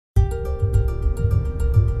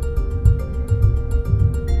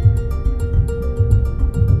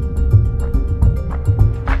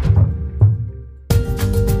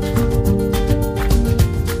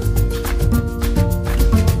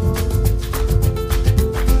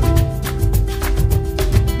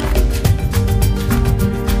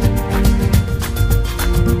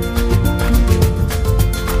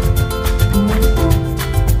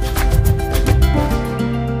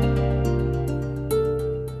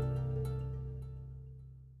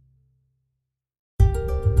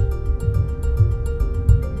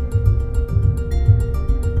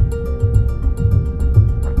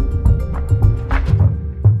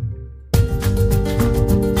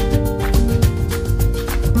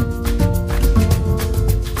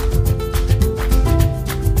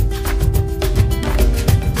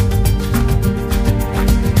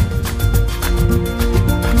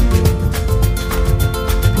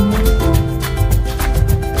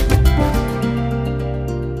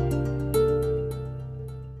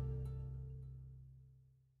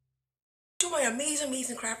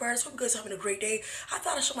craft artist. Hope you guys are having a great day. I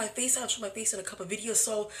thought I'd show my face. I'll show my face in a couple videos.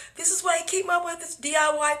 So this is what I came up with, this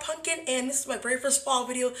DIY pumpkin, and this is my very first fall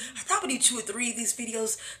video. I probably do 2 or 3 of these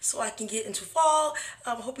videos so I can get into fall.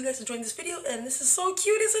 Hope you guys enjoying this video, and this is so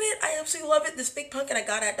cute, isn't it? I absolutely love it. This big pumpkin I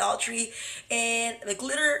got at Dollar Tree, and the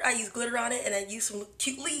glitter, I used glitter on it, and I used some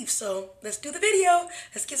cute leaves. So let's do the video.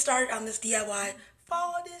 Let's get started on this DIY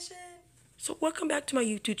fall edition. So welcome back to my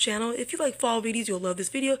YouTube channel. If you like fall videos, you'll love this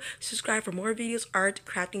video. Subscribe for more videos, art,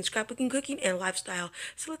 crafting, scrapbooking, cooking, and lifestyle.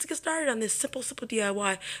 So let's get started on this simple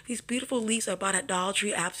DIY. These beautiful leaves I bought at Dollar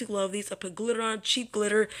Tree. I absolutely love these. I put glitter on, cheap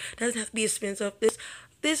glitter. Doesn't have to be expensive.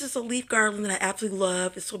 This is a leaf garland that I absolutely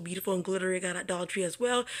love. It's so beautiful and glittery. I got at Dollar Tree as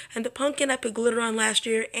well. And the pumpkin I put glitter on last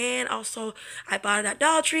year, and also I bought it at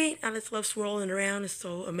Dollar Tree. I just love swirling it around. It's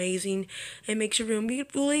so amazing. It makes your room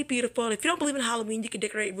really beautiful. And if you don't believe in Halloween, you can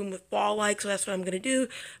decorate your room with fall-like. So that's what I'm going to do.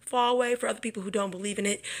 Fall way for other people who don't believe in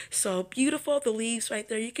it. So beautiful, the leaves right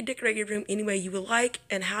there. You can decorate your room any way you would like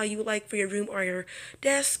and how you would like for your room or your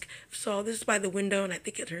desk. So this is by the window, and I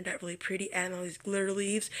think it turned out really pretty, adding all these glitter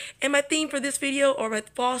leaves. And my theme for this video, or my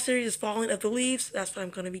fall series, is falling of the leaves. That's what I'm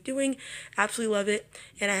going to be doing. Absolutely love it,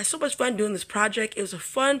 and I had so much fun doing this project. It was a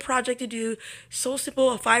fun project to do. So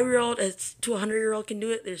simple. A 5-year-old to a 100-year-old can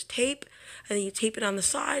do it. There's tape, and then you tape it on the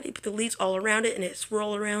side. You put the leaves all around it, and it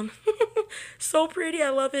swirl around. So pretty. I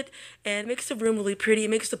love it, and it makes the room really pretty. It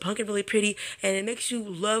makes the pumpkin really pretty, and it makes you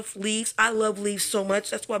love leaves. I love leaves so much.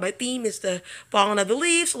 That's why my theme is the falling of the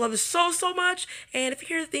leaves. I love it so much. And if you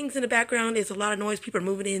hear things in the background, it's a lot of noise. People are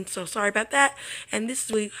moving in, so sorry about that. And this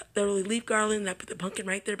is the leaf garland. I put the pumpkin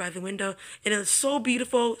right there by the window, and it was so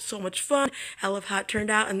beautiful, so much fun. I love how it turned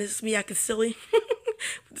out. And this is me acting silly with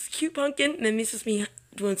this cute pumpkin, and then this is me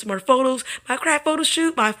doing some more photos. My craft photo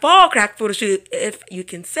shoot, my fall craft photo shoot, if you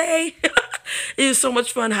can say. It is so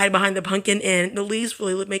much fun hiding behind the pumpkin, and the leaves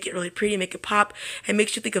really make it really pretty, make it pop. It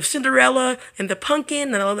makes you think of Cinderella and the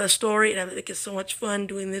pumpkin, and I love that story, and I think it's so much fun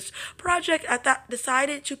doing this project. I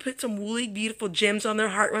decided to put some really beautiful gems on their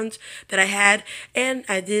heart ones that I had, and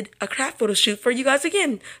I did a craft photo shoot for you guys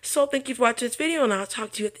again. So thank you for watching this video, and I'll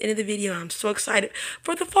talk to you at the end of the video. I'm so excited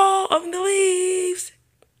for the fall of the leaves.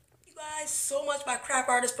 Guys so much, my craft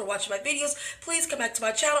artists, for watching my videos. Please come back to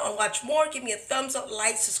my channel and watch more. Give me a thumbs up,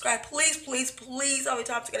 like, subscribe, please. How many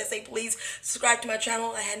times I gotta say please? Subscribe to my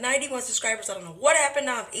channel. I had 91 subscribers. I don't know what happened.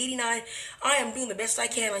 Now I'm 89. I am doing the best I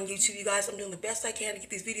can on YouTube, you guys. I'm doing the best I can to get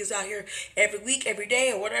these videos out here every week, every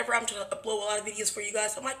day, or whatever. I'm trying to upload a lot of videos for you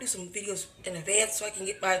guys. I might do some videos in advance so I can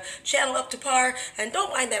get my channel up to par. And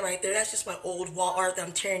don't mind that right there. That's just my old wall art that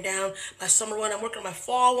I'm tearing down. My summer one. I'm working on my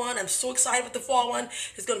fall one. I'm so excited with the fall one.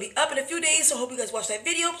 It's gonna be up in a few days, so I hope you guys watch that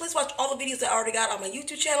video. Please watch all the videos that I already got on my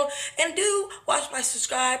YouTube channel, and do watch my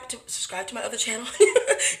subscribe to my other channel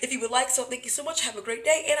if you would like. So thank you so much. Have a great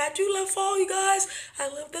day, and I do love fall, you guys. I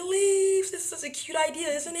love the leaves. This is such a cute idea,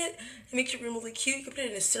 isn't it? It makes your room really cute. You can put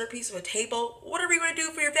it in a centerpiece of a table, whatever you want to do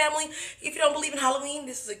for your family. If you don't believe in Halloween,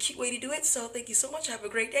 this is a cute way to do it. So thank you so much. Have a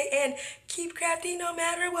great day, and keep crafting no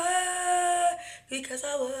matter what, because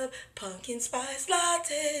I love pumpkin spice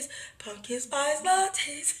lattes. Pumpkin spice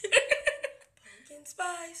lattes. Pumpkin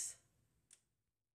spice.